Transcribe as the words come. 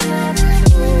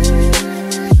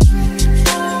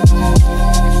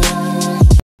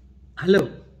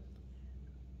Hello,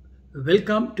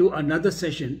 welcome to another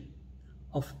session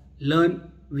of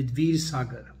Learn with Veer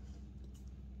Sagar.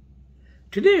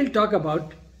 Today I'll talk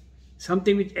about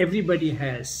something which everybody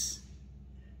has,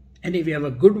 and if you have a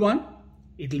good one,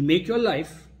 it will make your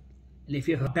life, and if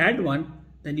you have a bad one,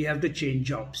 then you have to change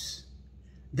jobs.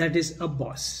 That is a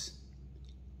boss.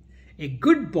 A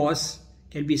good boss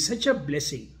can be such a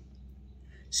blessing,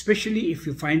 especially if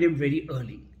you find him very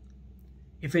early.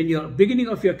 If in your beginning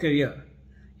of your career,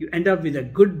 you end up with a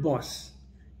good boss,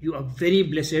 you are very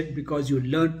blessed because you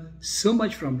learn so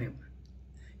much from him.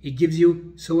 He gives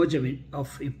you so much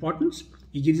of importance,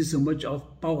 he gives you so much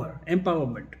of power,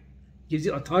 empowerment, gives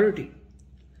you authority,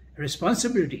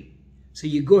 responsibility. So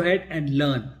you go ahead and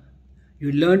learn.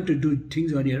 You learn to do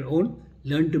things on your own,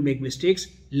 learn to make mistakes,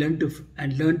 learn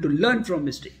to learn from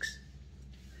mistakes.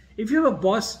 If you have a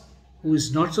boss who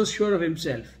is not so sure of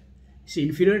himself, it's an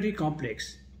inferiority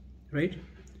complex, right?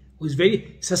 Who's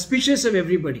very suspicious of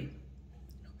everybody.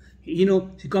 He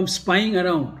comes spying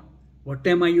around. What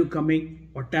time are you coming?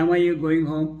 What time are you going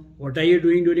home? What are you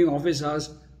doing during office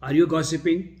hours? Are you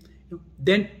gossiping?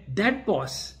 Then that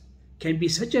boss can be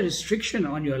such a restriction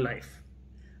on your life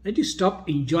that you stop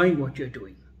enjoying what you're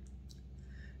doing.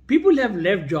 People have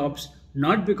left jobs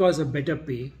not because of better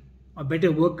pay or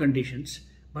better work conditions,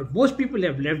 but most people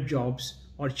have left jobs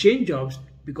or changed jobs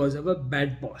because of a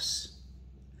bad boss.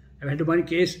 I had one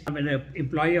case when an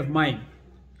employee of mine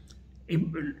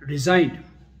resigned,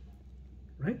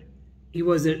 right? He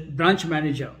was a branch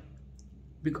manager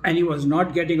and he was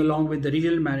not getting along with the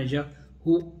regional manager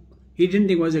who he didn't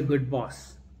think was a good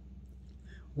boss.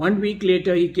 1 week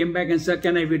later, he came back and said,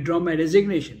 "Can I withdraw my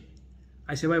resignation?"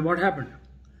 I said, "Why, what happened?"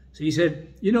 So he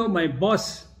said, "My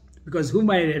boss, because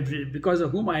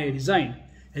of whom I resigned,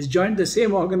 has joined the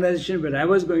same organization where I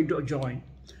was going to join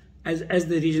as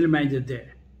the regional manager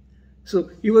there. So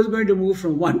he was going to move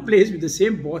from one place with the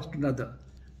same boss to another.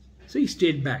 So he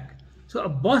stayed back." So a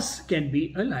boss can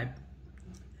be a liability.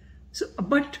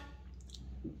 But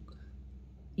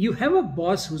you have a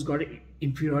boss who's got an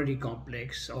inferiority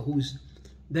complex or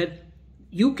that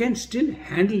you can still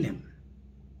handle him.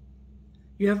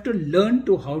 You have to learn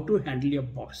how to handle your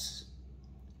boss.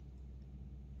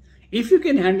 If you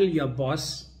can handle your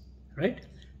boss, right,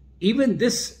 even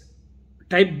this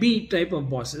type B type of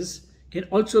bosses can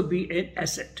also be an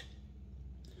asset.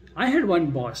 I had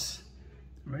one boss,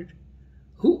 right,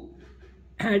 who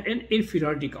had an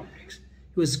inferiority complex.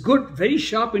 He was good, very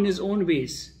sharp in his own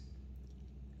ways,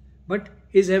 but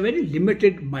he's a very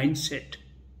limited mindset,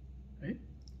 right?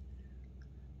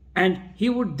 And he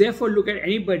would therefore look at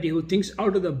anybody who thinks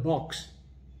out of the box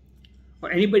or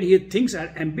anybody he thinks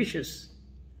are ambitious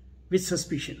with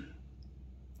suspicion.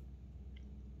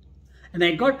 And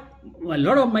I got a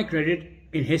lot of my credit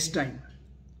in his time.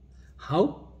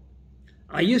 How?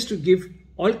 I used to give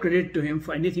all credit to him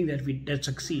for anything that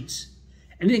succeeds.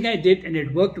 Anything I did and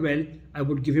it worked well, I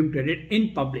would give him credit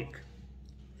in public.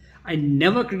 I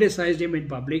never criticized him in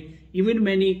public, even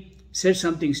when he said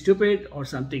something stupid or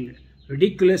something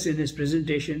ridiculous in his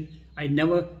presentation. I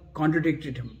never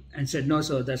contradicted him and said, "No,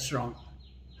 sir, that's wrong."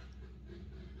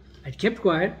 I kept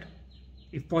quiet,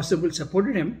 if possible,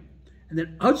 supported him, and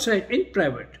then outside, in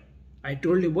private, I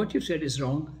told him, "What you said is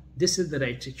wrong. This is the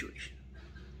right situation."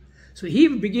 So he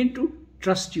began to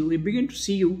trust you. He began to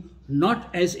see you not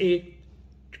as a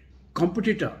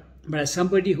competitor, but as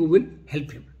somebody who will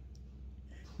help him.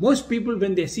 Most people,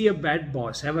 when they see a bad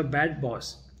boss, have a bad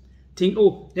boss, think,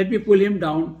 "Oh, let me pull him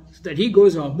down so that he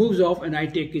goes off, moves off, and I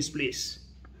take his place."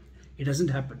 It doesn't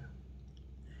happen.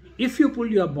 If you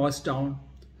pull your boss down,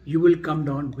 you will come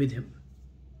down with him.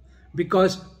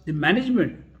 Because the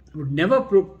management would never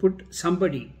put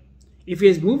somebody, if he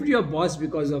has moved your boss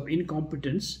because of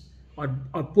incompetence or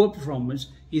poor performance,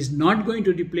 he is not going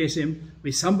to replace him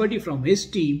with somebody from his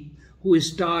team who is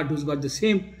starred, who's got the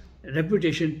same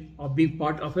reputation of being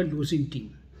part of a losing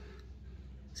team.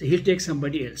 So he'll take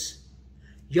somebody else.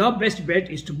 Your best bet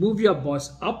is to move your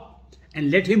boss up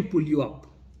and let him pull you up.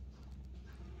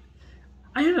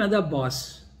 I had another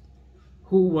boss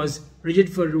who was rigid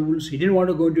for rules. He didn't want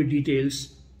to go into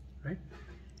details, right?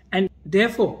 And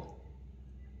therefore,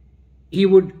 he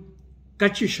would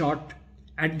cut you short.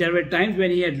 And there were times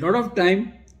when he had a lot of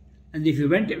time, and if you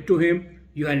went to him,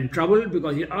 you are in trouble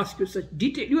because he asked you such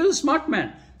detailed. He was a smart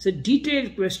man. So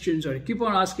detailed questions, or keep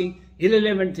on asking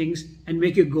irrelevant things and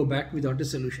make you go back without a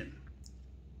solution.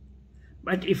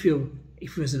 But if he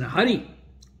was in a hurry,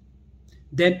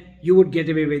 then you would get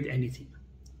away with anything.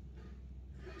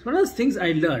 So one of the things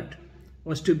I learned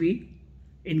was to be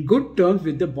in good terms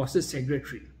with the boss's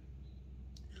secretary.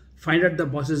 Find out the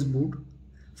boss's mood,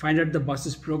 find out the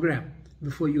boss's program,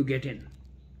 before you get in.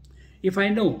 If I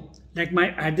know, like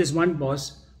I had this one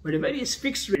boss with a very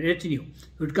fixed retinue,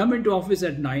 he would come into office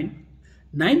at 9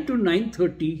 to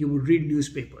 9:30, he would read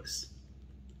newspapers.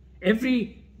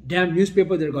 Every damn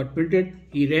newspaper that got printed,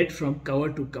 he read from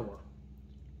cover to cover.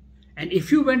 And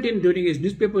if you went in during his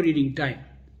newspaper reading time,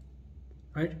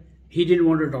 right, he didn't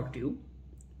want to talk to you.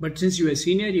 But since you were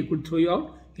senior, he could throw you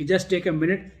out. He'd just take a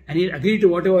minute and he'd agree to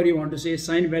whatever you want to say,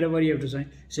 sign wherever you have to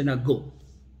sign. Say, now go.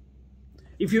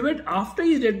 If you went after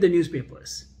he read the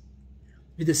newspapers,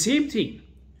 with the same thing,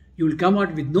 you will come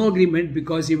out with no agreement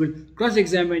because he will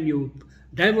cross-examine you,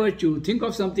 divert you, think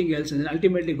of something else, and then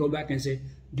ultimately go back and say,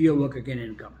 do your work again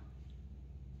and come.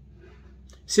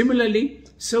 Similarly,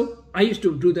 so I used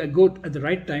to do that, go at the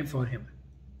right time for him.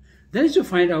 Then I used to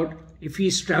find out if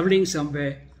he's traveling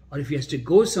somewhere or if he has to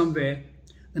go somewhere,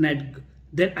 then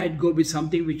I'd go with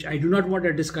something which I do not want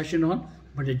a discussion on,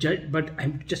 but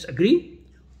I'm just agreeing.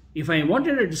 If I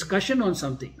wanted a discussion on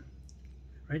something,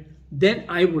 right, then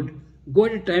I would go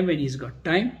at a time when he's got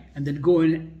time and then go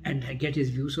in and get his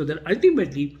view, so that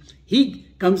ultimately he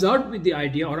comes out with the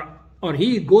idea or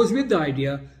he goes with the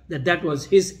idea that was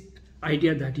his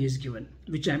idea that he is given,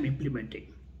 which I'm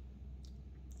implementing.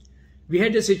 We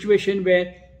had a situation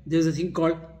where there's a thing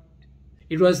called,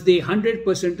 it was the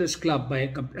 100%ers club by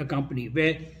a company,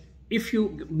 where if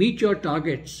you meet your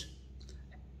targets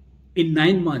in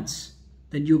 9 months,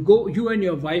 then you and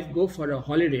your wife go for a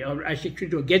holiday, or actually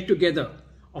to a get-together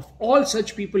of all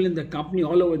such people in the company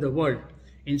all over the world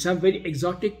in some very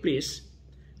exotic place,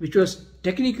 which was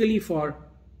technically for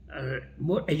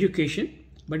more education,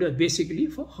 but it was basically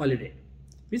for holiday,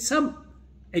 with some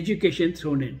education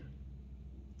thrown in.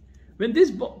 When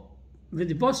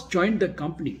the boss joined the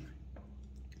company,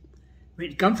 when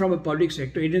he come from a public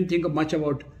sector, he didn't think much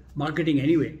about marketing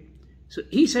anyway. So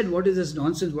he said, what is this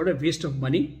nonsense? What a waste of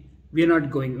money. We are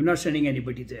not going. We're not sending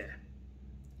anybody there.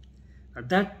 Now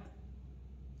that,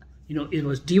 it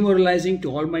was demoralizing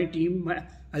to all my team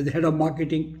as the head of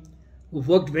marketing, who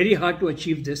worked very hard to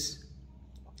achieve this.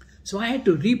 So I had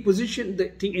to reposition the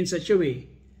thing in such a way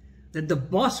that the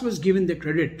boss was given the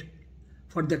credit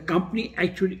for the company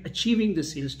actually achieving the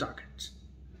sales targets.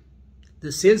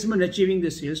 The salesman achieving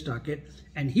the sales target,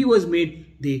 and he was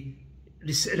made the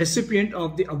recipient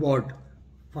of the award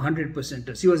for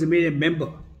 100%ers. He was made a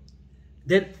member.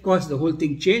 Then, of course, the whole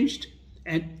thing changed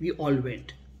and we all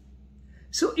went.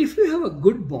 So if you have a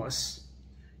good boss,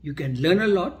 you can learn a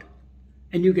lot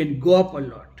and you can go up a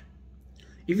lot.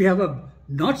 If you have a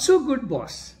not so good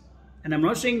boss, and I'm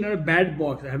not saying not a bad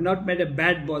boss, I have not met a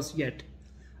bad boss yet,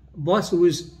 a boss who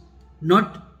is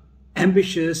not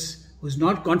ambitious, who's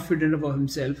not confident about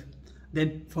himself,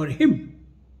 then for him,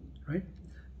 right?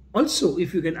 Also,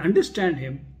 if you can understand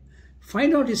him,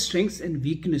 find out his strengths and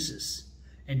weaknesses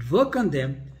and work on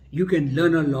them, you can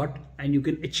learn a lot and you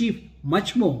can achieve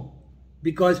much more,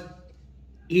 because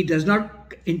he does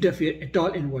not interfere at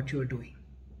all in what you are doing.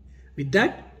 With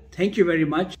that, thank you very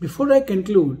much. Before I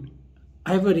conclude,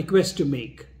 I have a request to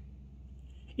make.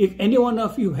 If any one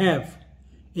of you have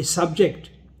a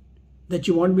subject that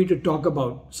you want me to talk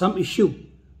about, some issue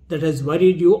that has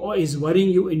worried you or is worrying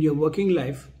you in your working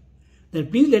life, then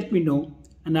please let me know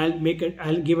and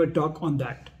I'll give a talk on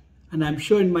that. And I'm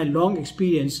sure in my long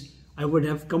experience, I would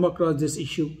have come across this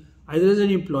issue either as an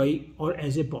employee or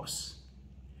as a boss.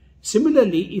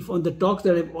 Similarly, if on the talks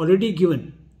that I've already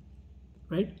given,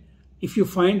 right, if you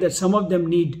find that some of them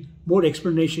need more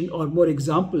explanation or more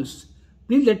examples,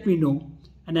 please let me know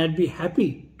and I'd be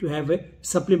happy to have a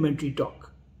supplementary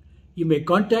talk. You may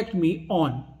contact me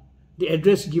on the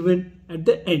address given at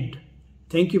the end.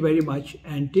 Thank you very much,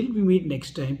 and till we meet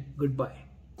next time, goodbye.